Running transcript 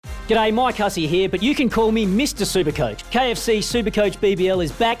G'day, Mike Hussey here, but you can call me Mr. Supercoach. KFC Supercoach BBL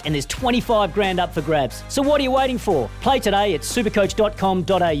is back and there's 25 grand up for grabs. So what are you waiting for? Play today at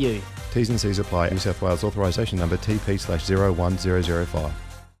supercoach.com.au. T's and C's apply. New South Wales authorisation number TP/01005.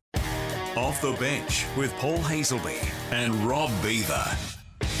 Off the Bench with Paul Hazelby and Rob Beaver.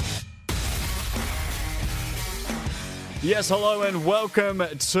 Yes, hello and welcome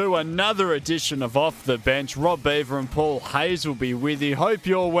to another edition of Off the Bench. Rob Beaver and Paul Hazelby with you. Hope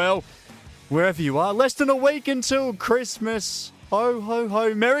you're well wherever you are. Less than a week until Christmas. Ho, ho,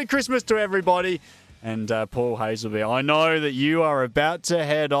 ho. Merry Christmas to everybody. And Paul Hazelby, I know that you are about to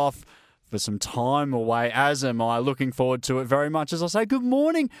head off for some time away, as am I. Looking forward to it very much as I say good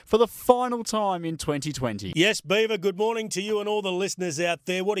morning for the final time in 2020. Yes, Beaver, good morning to you and all the listeners out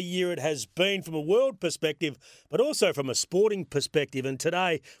there. What a year it has been from a world perspective, but also from a sporting perspective. And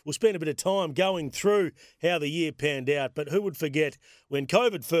today we'll spend a bit of time going through how the year panned out. But who would forget when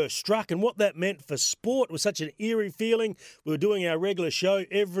COVID first struck and what that meant for sport? It was such an eerie feeling. We were doing our regular show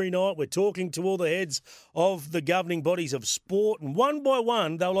every night. We're talking to all the heads of the governing bodies of sport. And one by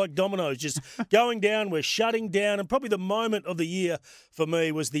one, they were like dominoes, just going down. We're shutting down. And probably the moment of the year for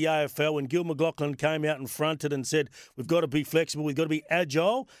me was the AFL when Gil McLachlan came out and fronted and said, we've got to be flexible, we've got to be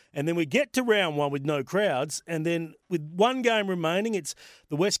agile. And then we get to round one with no crowds. And then with one game remaining, it's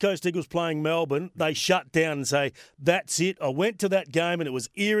the West Coast Eagles playing Melbourne. They shut down and say, that's it. I went to that game and it was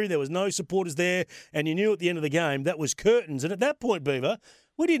eerie. There was no supporters there. And you knew at the end of the game that was curtains. And at that point, Beaver,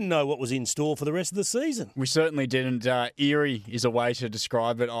 we didn't know what was in store for the rest of the season. We certainly didn't. Eerie is a way to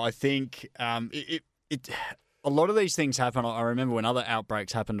describe it. I think a lot of these things happen. I remember when other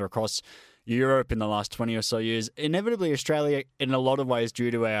outbreaks happened across Europe in the last 20 or so years. Inevitably, Australia, in a lot of ways, due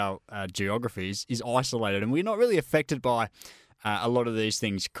to our geographies, is isolated. And we're not really affected by a lot of these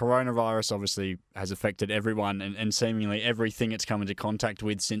things. Coronavirus obviously has affected everyone and seemingly everything it's come into contact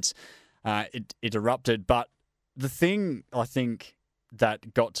with since it erupted. But the thing, I think,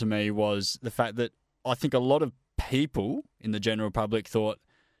 that got to me was the fact that I think a lot of people in the general public thought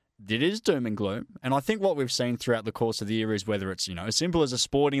it is doom and gloom. And I think what we've seen throughout the course of the year is whether it's, as simple as a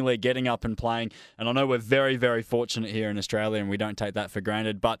sporting league getting up and playing. And I know we're very, very fortunate here in Australia and we don't take that for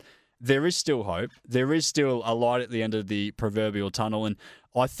granted, but there is still hope. There is still a light at the end of the proverbial tunnel. And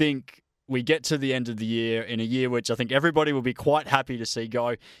I think we get to the end of the year in a year which I think everybody will be quite happy to see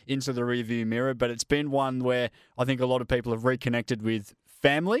go into the rearview mirror. But it's been one where I think a lot of people have reconnected with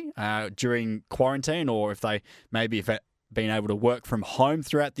family during quarantine, or if they've been able to work from home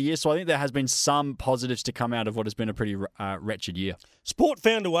throughout the year. So I think there has been some positives to come out of what has been a pretty wretched year. Sport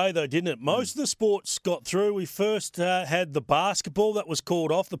found a way, though, didn't it? Most of the sports got through. We first had the basketball that was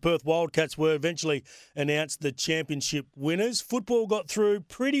called off. The Perth Wildcats were eventually announced the championship winners. Football got through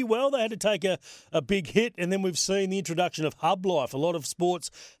pretty well. They had to take a big hit. And then we've seen the introduction of hub life. A lot of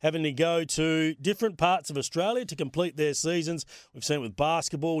sports having to go to different parts of Australia to complete their seasons. We've seen it with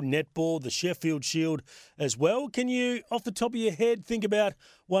basketball, netball, the Sheffield Shield as well. Can you, off the top of your head, think about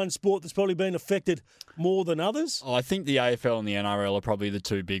one sport that's probably been affected more than others? I think the AFL and the NRL are probably the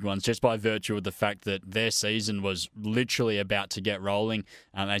two big ones, just by virtue of the fact that their season was literally about to get rolling.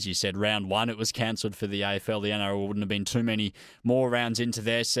 As you said, round one, it was cancelled for the AFL. The NRL wouldn't have been too many more rounds into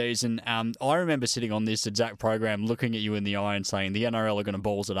their season. I remember sitting on this exact program looking at you in the eye and saying the NRL are going to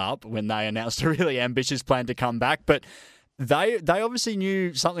balls it up when they announced a really ambitious plan to come back. But They obviously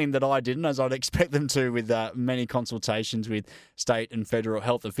knew something that I didn't, as I'd expect them to, with many consultations with state and federal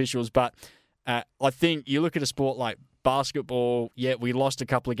health officials. But I think you look at a sport like basketball, we lost a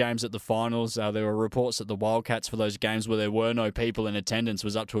couple of games at the finals. There were reports that the Wildcats for those games where there were no people in attendance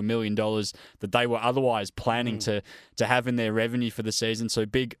was up to $1 million that they were otherwise planning to have in their revenue for the season. So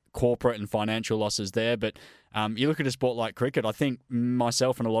big corporate and financial losses there. But you look at a sport like cricket, I think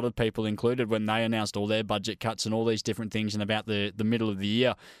myself and a lot of people included, when they announced all their budget cuts and all these different things in about the middle of the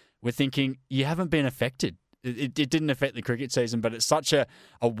year, we're thinking, you haven't been affected. It didn't affect the cricket season, but it's such a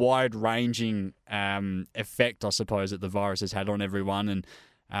wide-ranging effect, I suppose, that the virus has had on everyone. And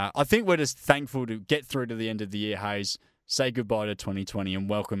I think we're just thankful to get through to the end of the year, Hayes, say goodbye to 2020 and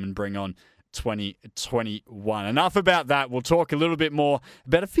welcome and bring on 2021. Enough about that. We'll talk a little bit more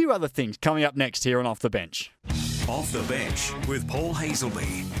about a few other things coming up next here on Off the Bench. Off the Bench with Paul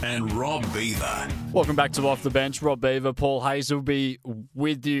Hazelby and Rob Beaver. Welcome back to Off the Bench. Rob Beaver, Paul Hazelby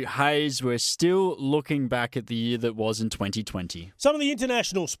with you. Hayes, we're still looking back at the year that was in 2020. Some of the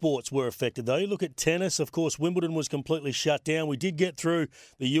international sports were affected, though. You look at tennis, of course, Wimbledon was completely shut down. We did get through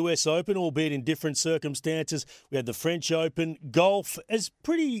the US Open, albeit in different circumstances. We had the French Open. Golf is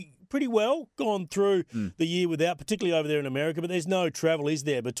pretty pretty well, gone through the year without, particularly over there in America, but there's no travel, is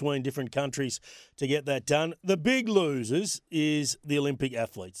there, between different countries to get that done. The big losers is the Olympic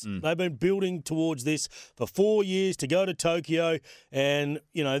athletes. They've been building towards this for 4 years to go to Tokyo, and,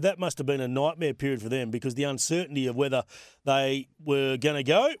 that must have been a nightmare period for them because the uncertainty of whether they were going to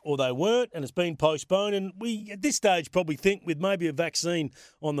go or they weren't, and it's been postponed. And we, at this stage, probably think with maybe a vaccine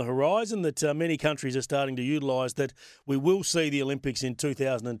on the horizon that many countries are starting to utilise that we will see the Olympics in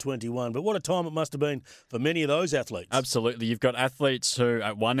 2021. But what a time it must have been for many of those athletes. Absolutely. You've got athletes who,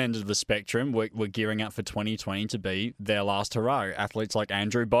 at one end of the spectrum, were gearing up for 2020 to be their last hurrah. Athletes like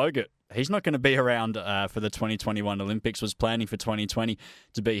Andrew Bogut. He's not going to be around for the 2021 Olympics, was planning for 2020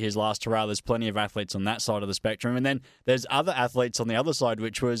 to be his last hurrah. There's plenty of athletes on that side of the spectrum. And then there's other athletes on the other side,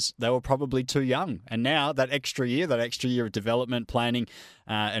 which was they were probably too young. And now that extra year of development, planning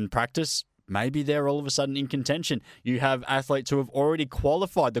and practice, maybe they're all of a sudden in contention. You have athletes who have already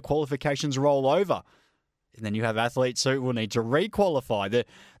qualified. The qualifications roll over. And then you have athletes who will need to re-qualify. The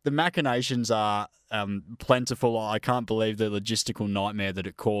machinations are plentiful. I can't believe the logistical nightmare that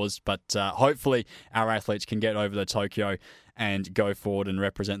it caused, but hopefully our athletes can get over to Tokyo and go forward and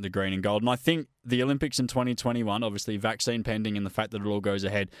represent the green and gold. And I think the Olympics in 2021, obviously vaccine pending and the fact that it all goes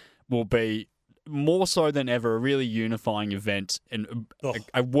ahead, will be more so than ever a really unifying event and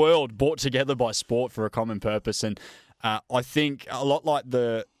a world brought together by sport for a common purpose. And I think a lot like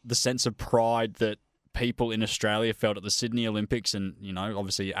the sense of pride that people in Australia felt at the Sydney Olympics and,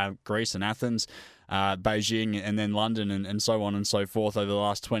 obviously Greece and Athens, Beijing and then London and so on and so forth over the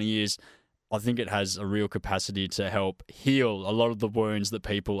last 20 years, I think it has a real capacity to help heal a lot of the wounds that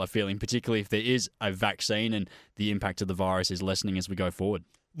people are feeling, particularly if there is a vaccine and the impact of the virus is lessening as we go forward.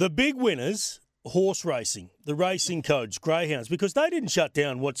 The big winners, horse racing, the racing codes, greyhounds, because they didn't shut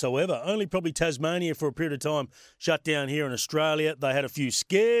down whatsoever. Only probably Tasmania for a period of time shut down here in Australia. They had a few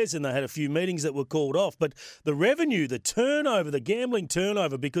scares and they had a few meetings that were called off. But the revenue, the turnover, the gambling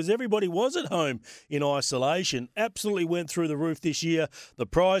turnover, because everybody was at home in isolation, absolutely went through the roof this year. The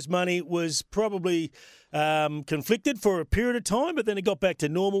prize money was probably conflicted for a period of time, but then it got back to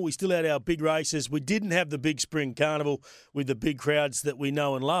normal. We still had our big races. We didn't have the big spring carnival with the big crowds that we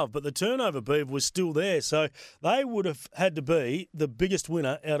know and love, but the turnover, Beav, was still there. So they would have had to be the biggest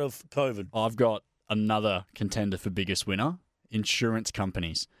winner out of COVID. I've got another contender for biggest winner, insurance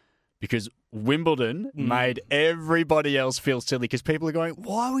companies. Because Wimbledon made everybody else feel silly because people are going,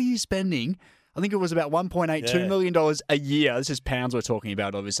 why were you spending, I think it was about $1.82 million a year, this is pounds we're talking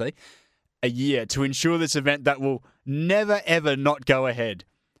about obviously, a year to ensure this event that will never, ever not go ahead.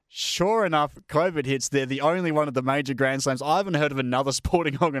 Sure enough, COVID hits. They're the only one of the major Grand Slams. I haven't heard of another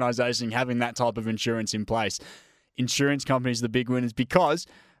sporting organisation having that type of insurance in place. Insurance companies, the big winners, because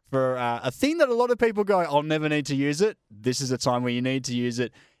for a thing that a lot of people go, I'll never need to use it, this is a time where you need to use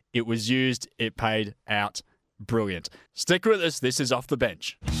it. It was used. It paid out. Brilliant. Stick with us. This is Off the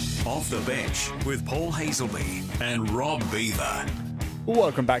Bench. Off the Bench with Paul Hazelby and Rob Beaver.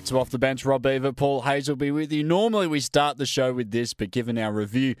 Welcome back to Off the Bench. Rob Beaver, Paul Hazelby with you. Normally we start the show with this, but given our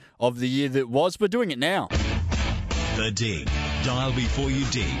review of the year that was, we're doing it now. The Dig. Dial before you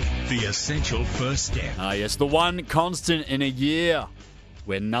dig. The essential first step. Yes, the one constant in a year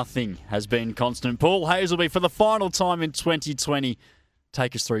where nothing has been constant. Paul Hazelby, for the final time in 2020,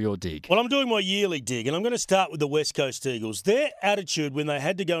 take us through your dig. Well, I'm doing my yearly dig, and I'm going to start with the West Coast Eagles. Their attitude when they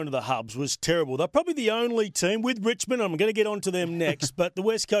had to go into the hubs was terrible. They're probably the only team with Richmond. I'm going to get on to them next, but the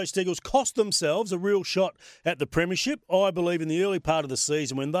West Coast Eagles cost themselves a real shot at the premiership, I believe, in the early part of the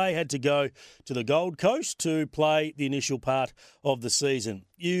season when they had to go to the Gold Coast to play the initial part of the season.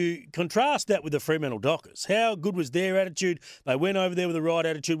 You contrast that with the Fremantle Dockers. How good was their attitude? They went over there with the right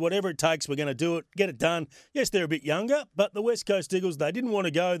attitude. Whatever it takes, we're going to do it, get it done. Yes, they're a bit younger, but the West Coast Eagles, they didn't want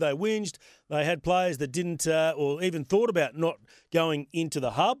to go. They whinged. They had players that didn't or even thought about not going into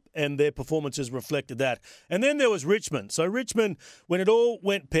the hub, and their performances reflected that. And then there was Richmond. So Richmond, when it all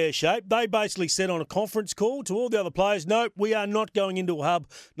went pear-shaped, they basically said on a conference call to all the other players, no, we are not going into a hub.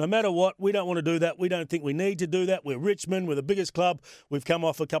 No matter what, we don't want to do that. We don't think we need to do that. We're Richmond. We're the biggest club. We've come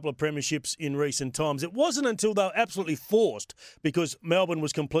off a couple of premierships in recent times. It wasn't until they were absolutely forced because Melbourne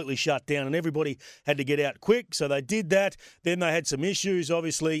was completely shut down and everybody had to get out quick. So they did that. Then they had some issues,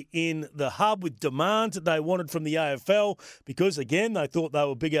 obviously, in the hub with demands that they wanted from the AFL because, again, they thought they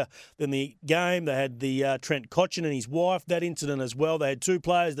were bigger than the game. They had the Trent Cotchin and his wife, that incident as well. They had two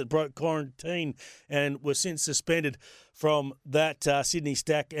players that broke quarantine and were since suspended from that, Sydney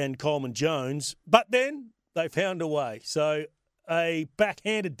Stack and Coleman Jones. But then they found a way. So a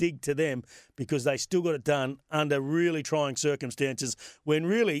backhanded dig to them because they still got it done under really trying circumstances when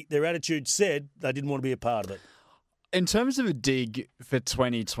really their attitude said they didn't want to be a part of it. In terms of a dig for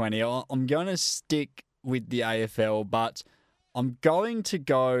 2020, I'm going to stick with the AFL, but I'm going to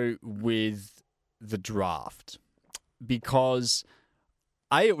go with the draft because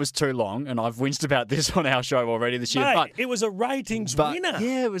it was too long, and I've winced about this on our show already this year. Mate, but it was a ratings winner.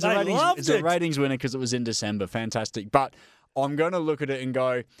 Yeah, it was a ratings winner because it was in December. Fantastic. But I'm going to look at it and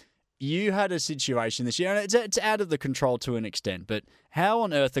go, you had a situation this year, and it's out of the control to an extent, but how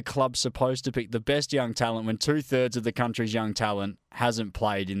on earth are clubs supposed to pick the best young talent when 2/3 of the country's young talent hasn't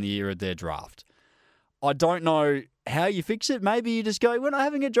played in the year of their draft? I don't know how you fix it. Maybe you just go, we're not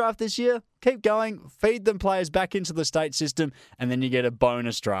having a draft this year. Keep going. Feed them players back into the state system, and then you get a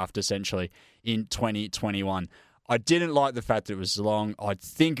bonus draft, essentially, in 2021. I didn't like the fact that it was long. I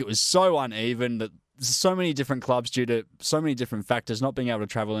think it was so uneven that so many different clubs, due to so many different factors, not being able to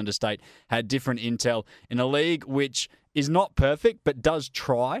travel interstate, had different intel in a league which is not perfect but does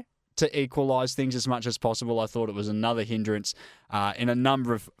try to equalise things as much as possible. I thought it was another hindrance in a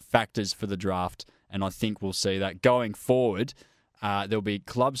number of factors for the draft, and I think we'll see that going forward. There'll be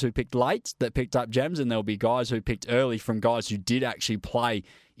clubs who picked late that picked up gems, and there'll be guys who picked early from guys who did actually play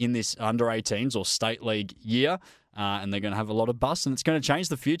in this under-18s or state league year. And they're going to have a lot of busts, and it's going to change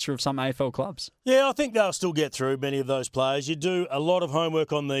the future of some AFL clubs. Yeah, I think they'll still get through, many of those players. You do a lot of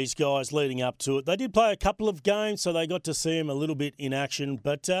homework on these guys leading up to it. They did play a couple of games, so they got to see them a little bit in action,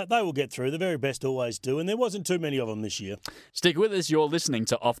 but they will get through. The very best always do, and there wasn't too many of them this year. Stick with us. You're listening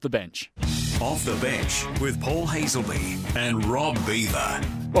to Off the Bench. Off the Bench with Paul Hazelby and Rob Beaver.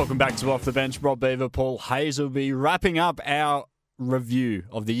 Welcome back to Off the Bench. Rob Beaver, Paul Hazelby, wrapping up our review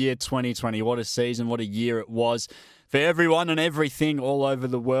of the year 2020. What a season, what a year it was for everyone and everything all over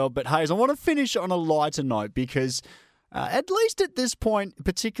the world. But, Hayes, I want to finish on a lighter note because at least at this point,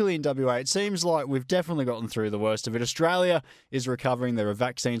 particularly in WA, it seems like we've definitely gotten through the worst of it. Australia is recovering. There are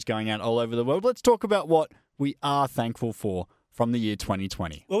vaccines going out all over the world. Let's talk about what we are thankful for from the year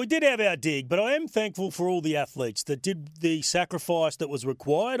 2020. Well, we did have our dig, but I am thankful for all the athletes that did the sacrifice that was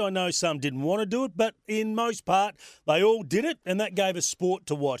required. I know some didn't want to do it, but in most part, they all did it, and that gave us sport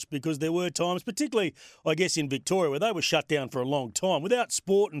to watch because there were times, particularly, I guess, in Victoria, where they were shut down for a long time. Without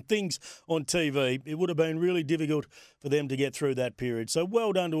sport and things on TV, it would have been really difficult for them to get through that period. So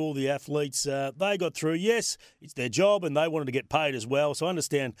well done to all the athletes. They got through. Yes, it's their job, and they wanted to get paid as well, so I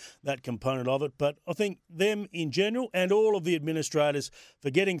understand that component of it. But I think them in general and all of the administrators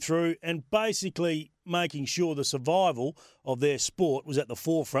for getting through and basically making sure the survival of their sport was at the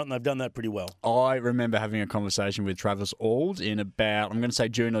forefront, and they've done that pretty well. I remember having a conversation with Travis Auld in about, I'm going to say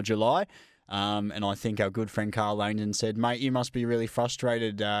June or July, and I think our good friend Carl Langdon said, mate, you must be really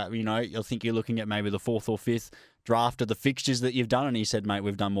frustrated. I think you're looking at maybe the 4th or 5th draft of the fixtures that you've done. And he said, mate,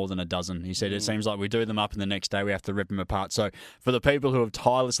 we've done more than a dozen. He said, it seems like we do them up and the next day we have to rip them apart. So for the people who have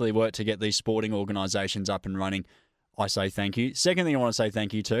tirelessly worked to get these sporting organisations up and running, I say thank you. Second thing I want to say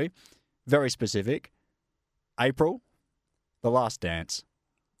thank you to, very specific, April, The Last Dance.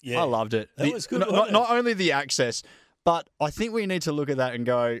 Yeah, I loved it. That was good. Not only the access, but I think we need to look at that and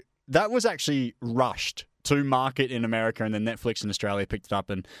go, that was actually rushed to market in America, and then Netflix in Australia picked it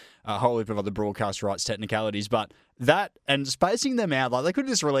up, and a whole heap of other broadcast rights technicalities. But that, and spacing them out, like they could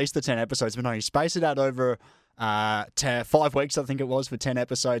have just released the 10 episodes, but no, you space it out over 5 weeks, I think it was, for 10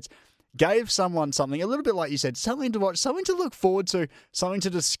 episodes. Gave someone something, a little bit like you said, something to watch, something to look forward to, something to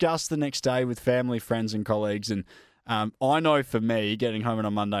discuss the next day with family, friends and colleagues. And I know for me, getting home on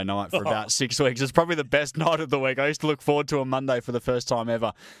a Monday night for about 6 weeks is probably the best night of the week. I used to look forward to a Monday for the first time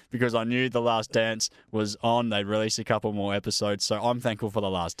ever because I knew The Last Dance was on. They'd release a couple more episodes, so I'm thankful for The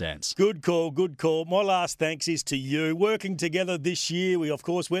Last Dance. Good call, good call. My last thanks is to you. Working together this year, we of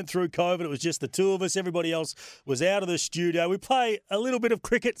course went through COVID. It was just the two of us. Everybody else was out of the studio. We play a little bit of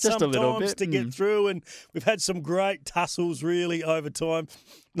cricket just sometimes to get through, and we've had some great tussles really over time.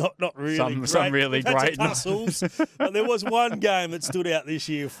 Not really some really great tussles. But there was one game that stood out this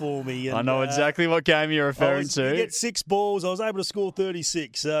year for me. And, I know exactly what game you're referring to. You get 6 balls. I was able to score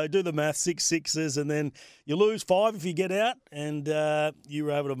 36. So do the math, 6 sixes, and then you lose 5 if you get out, and you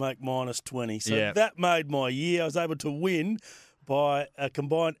were able to make minus 20. So that made my year. I was able to win by a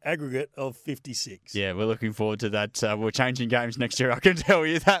combined aggregate of 56. Yeah, we're looking forward to that. We're changing games next year, I can tell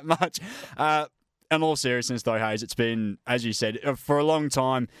you that much. In all seriousness, though, Hayes, it's been, as you said, for a long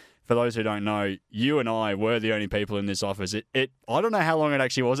time. For those who don't know, you and I were the only people in this office. I don't know how long it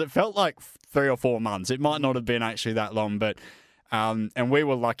actually was. It felt like 3 or 4 months. It might not have been actually that long, but and we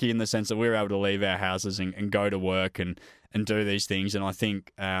were lucky in the sense that we were able to leave our houses and go to work and do these things. And I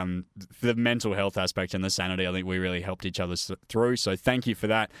think the mental health aspect and the sanity, I think we really helped each other through. So thank you for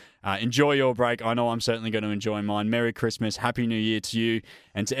that. Enjoy your break. I know I'm certainly going to enjoy mine. Merry Christmas. Happy New Year to you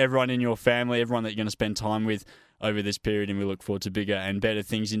and to everyone in your family, everyone that you're going to spend time with over this period, and we look forward to bigger and better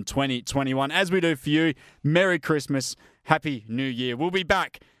things in 2021. As we do for you, Merry Christmas, Happy New Year. We'll be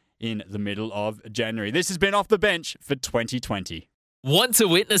back in the middle of January. This has been Off the Bench for 2020. Want to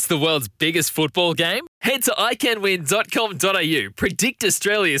witness the world's biggest football game? Head to iCanWin.com.au, predict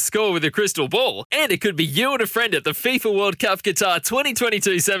Australia's score with a crystal ball, and it could be you and a friend at the FIFA World Cup Qatar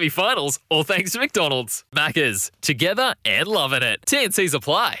 2022 semi-finals, all thanks to McDonald's. Maccas, together and loving it. TNCs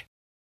apply.